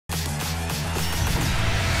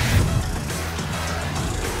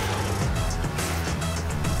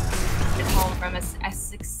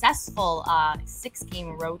successful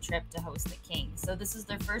 6-game road trip to host the Kings. So this is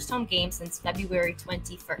their first home game since February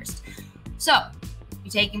 21st. So,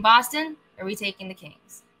 you taking Boston, or are we taking the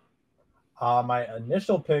Kings? My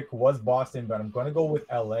initial pick was Boston, but I'm going to go with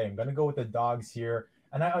LA. I'm going to go with the Dogs here.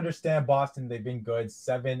 And I understand Boston, they've been good,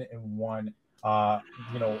 7-1.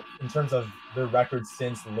 In terms of their record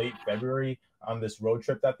since late February on this road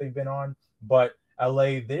trip that they've been on. But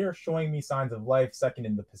LA, they are showing me signs of life. Second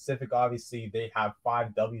in the Pacific, obviously. They have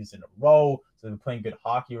 5 W's in a row, so they're playing good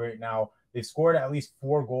hockey right now. They've scored at least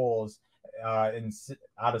 4 goals out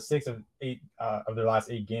of 6 of 8 of their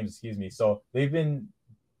last 8 games, So they've been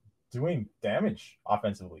doing damage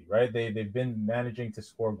offensively, right? They've been managing to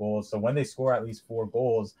score goals. So when they score at least 4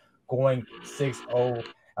 goals, going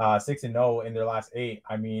 6-0 in their last 8,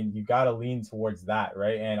 I mean, you got to lean towards that,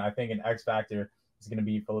 right? And I think an X factor is going to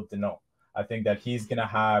be Philip Deneau. I think that he's going to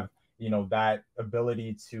have, that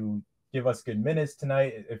ability to give us good minutes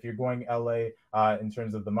tonight. If you're going LA in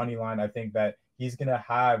terms of the money line, I think that he's going to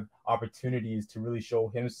have opportunities to really show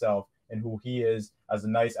himself and who he is as a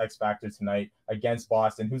nice X factor tonight against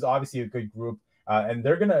Boston, who's obviously a good group. And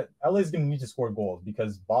LA's going to need to score goals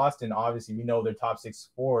because Boston, obviously, we know their top 6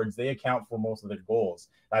 forwards, they account for most of their goals.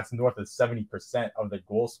 That's north of 70% of their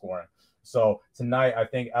goal scoring. So tonight, I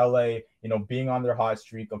think LA, being on their hot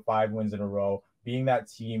streak of 5 wins in a row, being that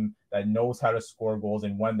team that knows how to score goals,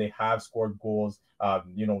 and when they have scored goals,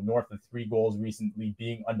 north of 3 goals recently,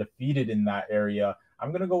 being undefeated in that area,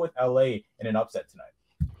 I'm going to go with LA in an upset tonight.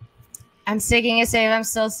 I'm sticking a save. I'm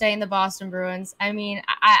still staying the Boston Bruins. I mean,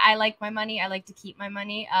 I like my money. I like to keep my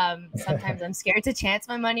money. Sometimes I'm scared to chance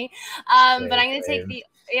my money. But I'm going to take the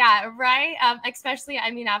 – yeah, right? Especially,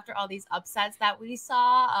 I mean, after all these upsets that we saw,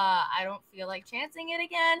 I don't feel like chancing it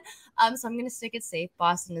again. So I'm going to stick it safe.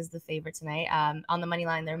 Boston is the favorite tonight. On the money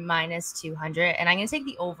line, they're minus 200. And I'm going to take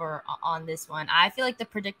the over on this one. I feel like the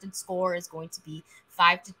predicted score is going to be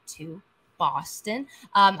 5-2. Boston.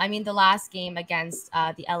 I mean, the last game against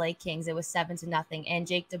the LA Kings, it was 7-0, and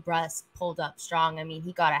Jake DeBrusk pulled up strong. I mean,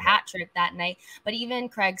 he got a hat trick that night, but even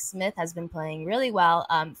Craig Smith has been playing really well.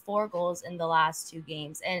 4 goals in the last 2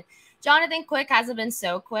 games, and Jonathan Quick hasn't been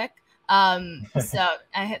so quick. So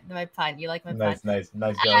I hit my pun. You like my pun? Nice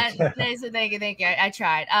joke. Nice. Thank you. I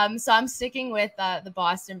tried. So I'm sticking with the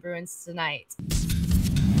Boston Bruins tonight.